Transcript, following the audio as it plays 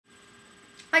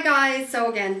Hi guys,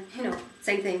 so again, you know,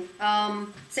 same thing.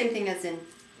 Same thing as in,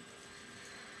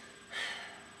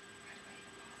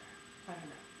 I don't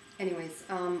know. Anyways,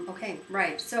 okay,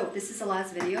 right. So this is the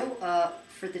last video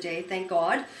for the day, thank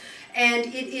God. And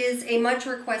it is a much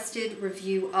requested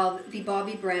review of the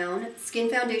Bobbi Brown Skin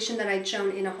Foundation that I'd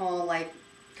shown in a haul like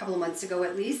a couple of months ago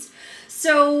at least.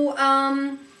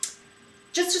 So,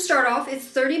 just to start off, it's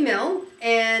 30 ml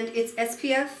and it's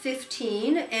SPF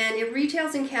 15 and it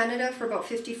retails in Canada for about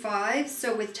 $55.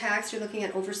 So with tax, you're looking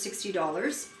at over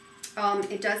 $60.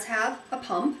 It does have a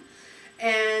pump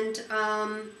and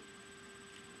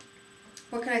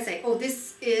what can I say? Oh,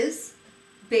 this is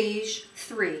beige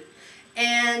 3.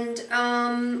 And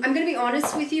I'm going to be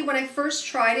honest with you, when I first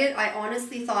tried it, I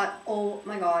honestly thought, oh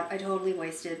my God, I totally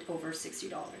wasted over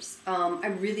 $60. I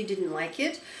really didn't like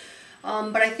it.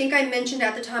 But I think I mentioned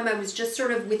at the time I was just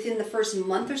sort of within the first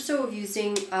month or so of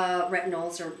using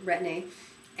retinols or Retin-A,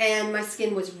 and my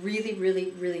skin was really,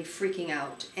 really, really freaking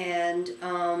out. And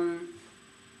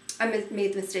I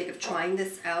made the mistake of trying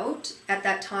this out at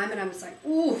that time, and I was like,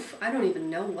 oof, I don't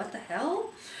even know what the hell.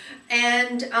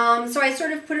 And so I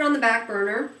sort of put it on the back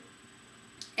burner,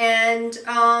 and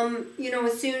you know,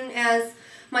 as soon as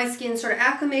my skin sort of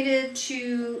acclimated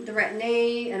to the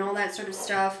Retin-A and all that sort of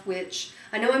stuff, which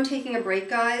I know I'm taking a break,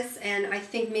 guys, and I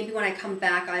think maybe when I come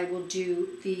back I will do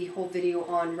the whole video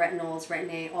on retinols,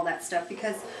 Retin-A, all that stuff,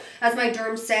 because as my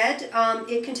derm said,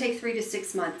 it can take 3 to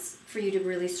 6 months for you to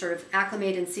really sort of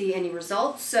acclimate and see any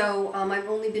results. So I've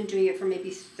only been doing it for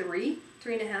maybe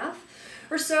 3.5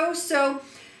 or so. So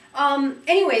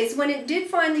anyways, when it did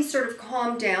finally sort of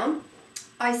calm down,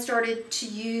 I started to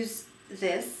use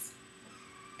this.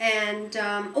 And,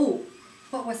 oh,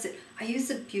 what was it? I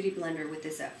used a beauty blender with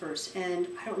this at first, and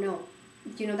I don't know,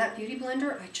 you know, that beauty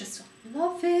blender, I just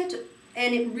love it.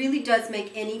 And it really does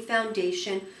make any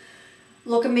foundation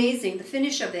look amazing, the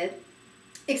finish of it,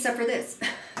 except for this.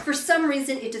 For some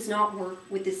reason, it does not work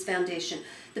with this foundation.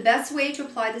 The best way to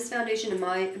apply this foundation, in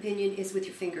my opinion, is with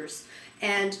your fingers.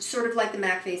 And sort of like the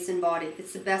MAC Face and Body.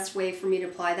 It's the best way for me to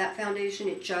apply that foundation.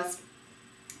 It just,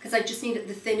 because I just need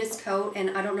the thinnest coat,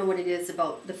 and I don't know what it is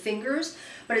about the fingers,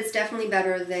 but it's definitely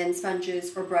better than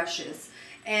sponges or brushes.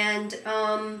 And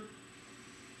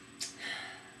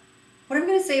what I'm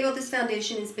going to say about this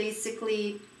foundation is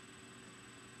basically,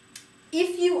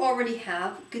 if you already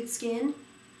have good skin,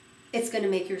 it's going to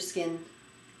make your skin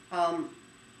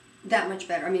that much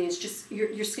better. I mean, it's just,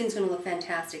 your skin's going to look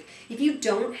fantastic. If you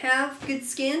don't have good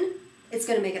skin, it's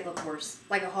going to make it look worse,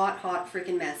 like a hot, hot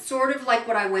freaking mess. Sort of like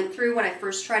what I went through when I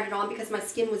first tried it on, because my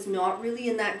skin was not really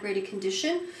in that great a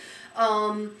condition.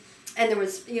 And there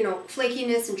was, you know,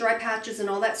 flakiness and dry patches and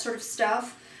all that sort of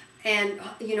stuff. And,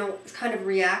 you know, it's kind of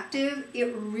reactive.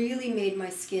 It really made my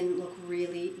skin look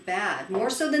really bad, more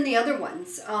so than the other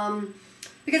ones.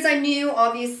 Because I knew,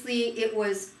 obviously, it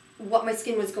was what my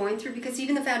skin was going through, because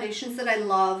even the foundations that I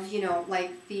love, you know,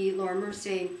 like the Laura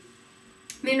Mercier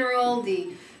Mineral, the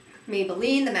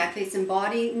Maybelline, the MAC Face and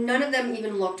Body, none of them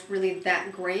even looked really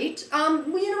that great. Well,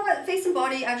 you know what, Face and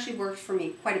Body actually worked for me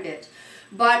quite a bit.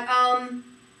 But,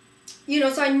 you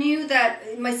know, so I knew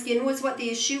that my skin was what the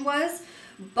issue was,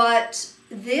 but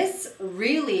this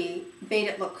really made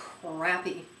it look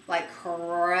crappy, like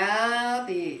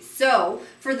crappy. So,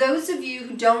 for those of you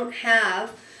who don't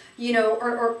have, you know,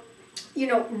 or you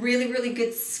know, really, really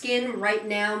good skin right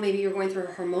now, maybe you're going through a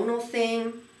hormonal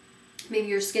thing, maybe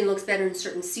your skin looks better in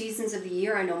certain seasons of the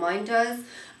year. I know mine does.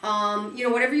 You know,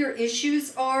 whatever your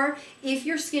issues are, if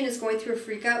your skin is going through a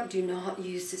freak out, do not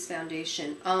use this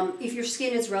foundation. If your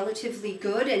skin is relatively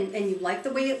good and you like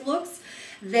the way it looks,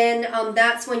 then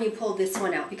that's when you pull this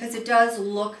one out, because it does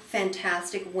look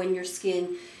fantastic when your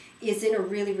skin is in a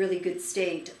really, really good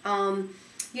state.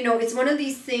 You know, it's one of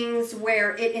these things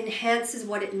where it enhances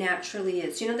what it naturally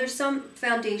is. You know, there's some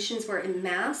foundations where it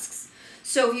masks.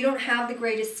 So if you don't have the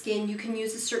greatest skin, you can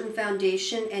use a certain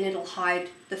foundation and it'll hide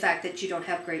the fact that you don't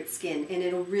have great skin, and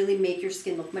it'll really make your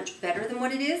skin look much better than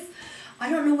what it is. I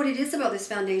don't know what it is about this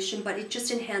foundation, but it just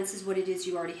enhances what it is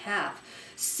you already have.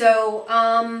 So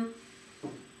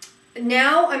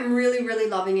now I'm really, really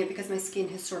loving it because my skin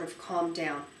has sort of calmed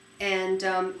down. And,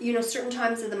 you know, certain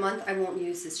times of the month I won't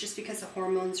use this just because the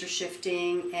hormones are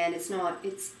shifting and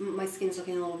my skin's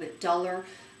looking a little bit duller.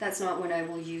 That's not when I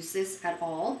will use this at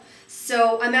all.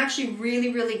 So I'm actually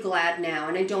really, really glad now,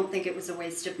 and I don't think it was a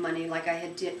waste of money like I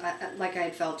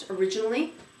had felt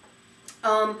originally.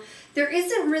 There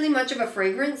isn't really much of a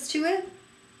fragrance to it.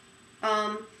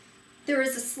 There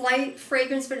is a slight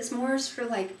fragrance, but it's more sort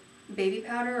of like baby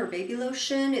powder or baby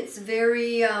lotion. It's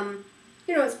very,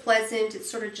 you know, it's pleasant. It's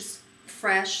sort of just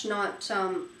fresh, not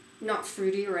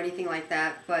fruity or anything like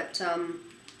that. But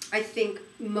I think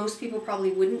most people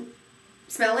probably wouldn't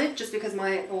smell it just because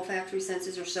my olfactory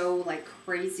senses are so like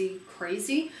crazy.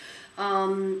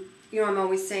 You know, I'm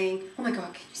always saying, oh my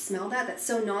God, can you smell that? That's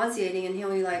so nauseating. And he'll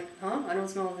be like, huh? I don't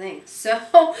smell a thing. So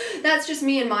that's just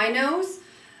me and my nose.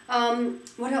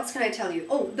 What else can I tell you?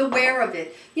 Oh, the wear of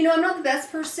it. You know, I'm not the best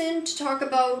person to talk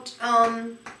about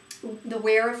the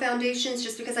wear of foundations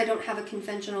just because I don't have a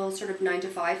conventional sort of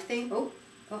 9-to-5 thing.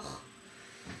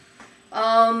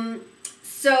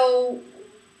 So,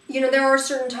 you know, there are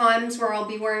certain times where I'll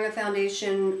be wearing a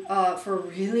foundation for a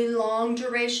really long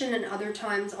duration, and other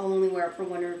times I'll only wear it for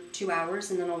 1 or 2 hours,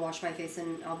 and then I'll wash my face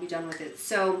and I'll be done with it.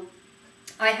 So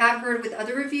I have heard with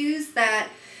other reviews that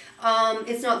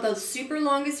it's not the super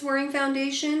longest wearing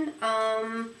foundation.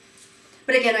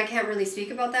 But again, I can't really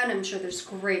speak about that. I'm sure there's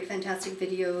great, fantastic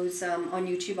videos on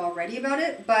YouTube already about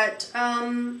it. But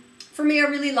for me, I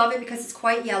really love it because it's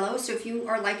quite yellow. So if you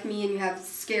are like me and you have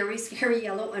scary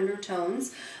yellow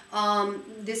undertones,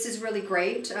 this is really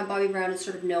great. Bobbi Brown is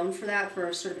sort of known for that,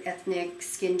 for sort of ethnic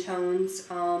skin tones.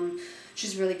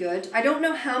 She's really good. I don't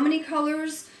know how many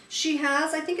colors she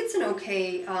has. I think it's an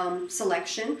okay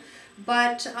selection.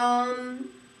 But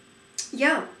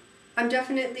yeah, I'm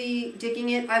definitely digging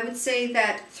it. I would say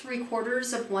that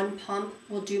 3/4 of one pump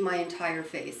will do my entire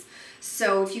face.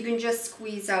 So if you can just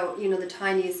squeeze out, you know, the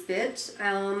tiniest bit,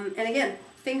 and again,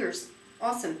 fingers.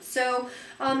 Awesome. So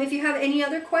if you have any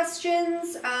other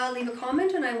questions, leave a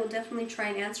comment and I will definitely try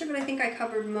and answer. But I think I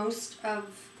covered most of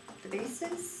the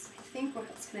bases. I think. What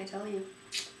else can I tell you?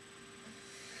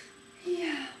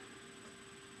 Yeah,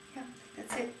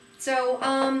 that's it. So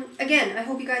again, I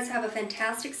hope you guys have a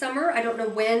fantastic summer. I don't know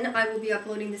when I will be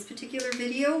uploading this particular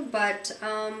video, but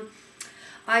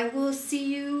I will see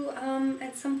you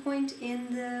at some point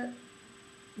in the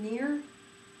near,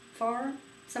 far,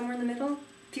 somewhere in the middle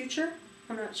future.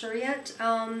 I'm not sure yet.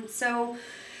 So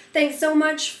thanks so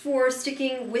much for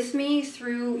sticking with me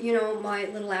through, you know, my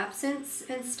little absence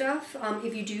and stuff.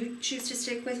 If you do choose to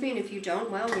stick with me, and if you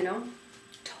don't, well, you know,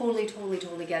 totally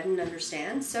get and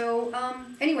understand. So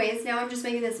anyways, now I'm just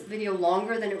making this video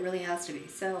longer than it really has to be.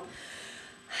 So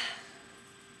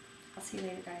I'll see you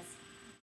later, guys.